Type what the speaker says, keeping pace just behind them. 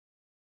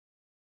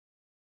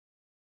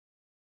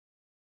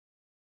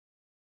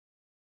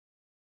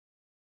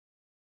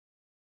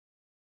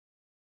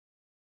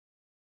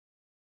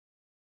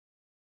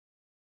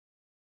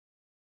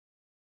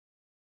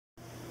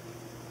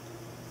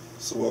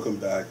So welcome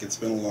back. It's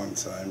been a long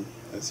time.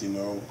 As you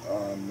know,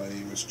 my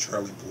name is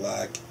Charlie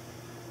Black,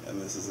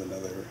 and this is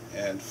another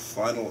and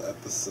final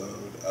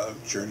episode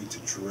of Journey to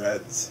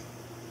Dreads.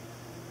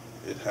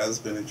 It has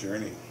been a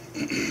journey.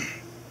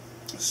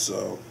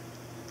 So,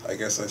 I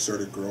guess I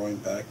started growing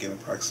back in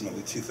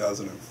approximately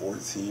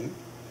 2014,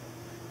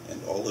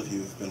 and all of you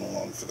have been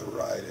along for the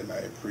ride, and I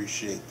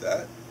appreciate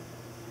that.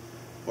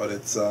 But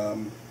it's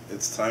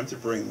time to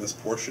bring this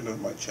portion of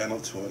my channel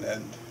to an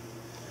end.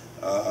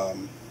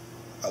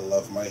 I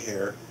love my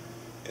hair.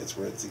 It's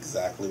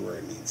exactly where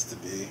it needs to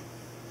be.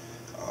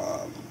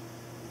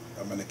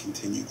 I'm going to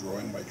continue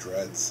growing my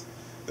dreads.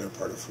 They're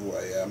part of who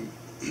I am.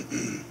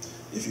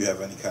 If you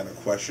have any kind of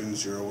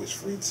questions, you're always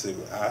free to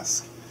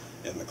ask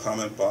in the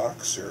comment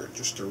box, or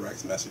just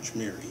direct message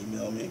me or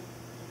email me.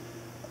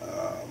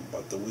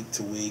 But the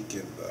week-to-week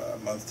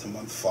and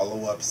month-to-month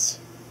follow-ups,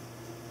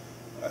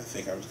 I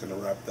think I was going to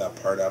wrap that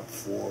part up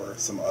for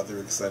some other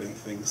exciting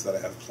things that I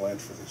have planned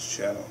for this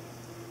channel.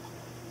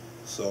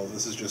 So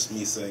this is just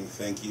me saying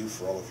thank you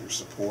for all of your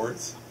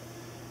support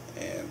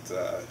and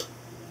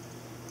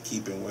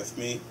keeping with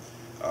me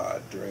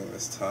during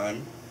this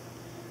time.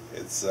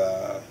 It's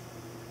an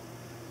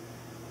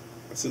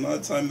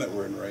odd time that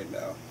we're in right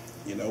now.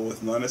 You know,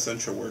 with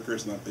non-essential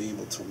workers not being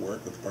able to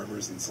work, with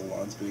barbers and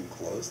salons being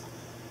closed,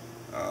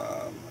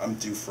 I'm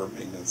due for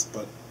maintenance,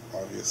 but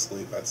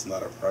obviously that's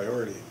not a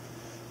priority,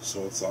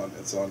 so it's on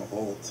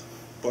hold.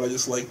 But I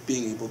just like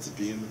being able to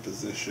be in the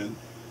position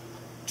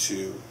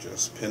to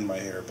just pin my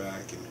hair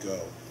back and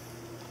go.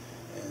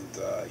 And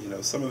you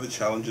know, some of the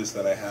challenges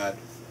that I had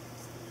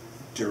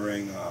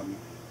during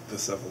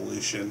this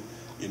evolution,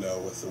 you know,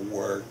 with the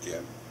work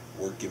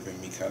giving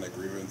me kind of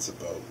grievance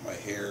about my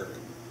hair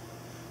and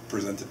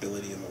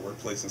presentability in the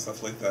workplace and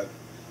stuff like that,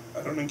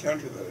 I don't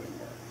encounter that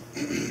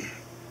anymore.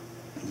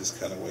 I just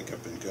kind of wake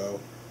up and go.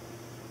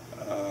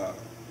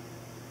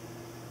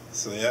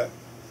 So yeah,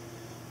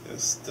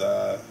 just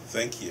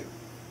thank you.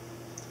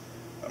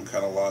 I'm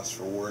kind of lost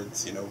for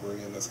words, you know,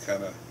 bringing this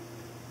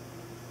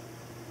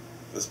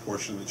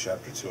portion of the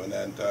chapter to an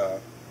end,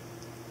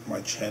 my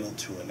channel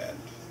to an end.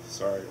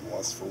 Sorry, I'm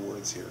lost for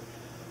words here.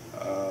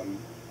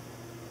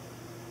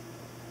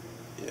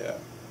 Yeah,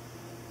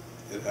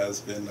 it has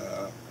been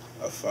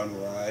a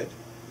fun ride,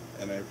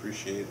 and I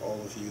appreciate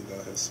all of you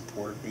that have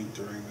supported me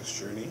during this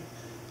journey,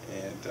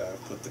 and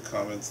put the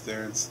comments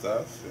there and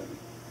stuff, and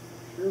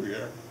here we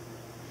are,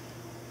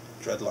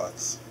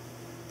 dreadlocks.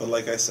 But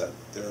like I said,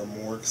 there are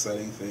more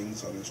exciting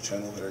things on this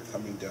channel that are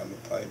coming down the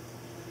pipe.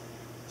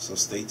 So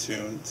stay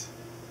tuned,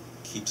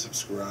 keep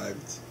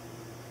subscribed,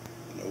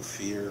 no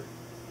fear.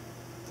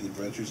 The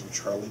Adventures of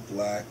Charlie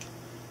Black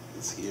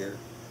is here.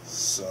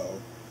 So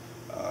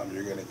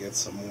you're going to get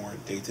some more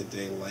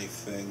day-to-day life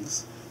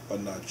things,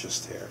 but not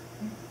just hair.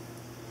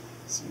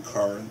 Some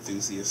car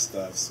enthusiast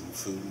stuff, some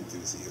food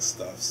enthusiast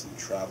stuff, some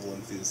travel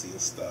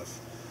enthusiast stuff.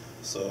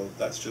 So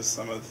that's just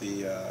some of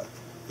the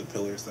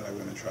pillars that I'm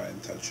going to try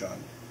and touch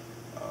on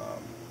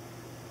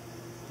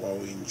while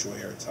we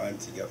enjoy our time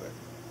together.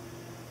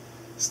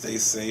 Stay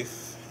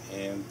safe,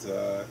 and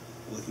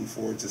looking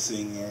forward to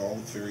seeing you all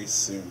very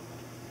soon.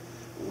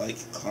 Like,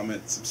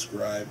 comment,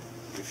 subscribe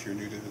if you're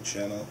new to the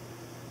channel.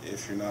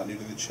 If you're not new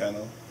to the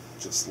channel,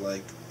 just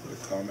like, put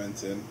a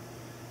comment in,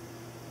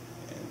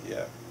 and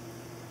yeah.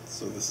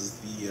 So this is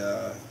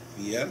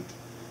the end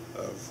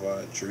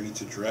of Journey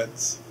to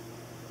Dreads.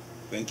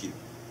 Thank you.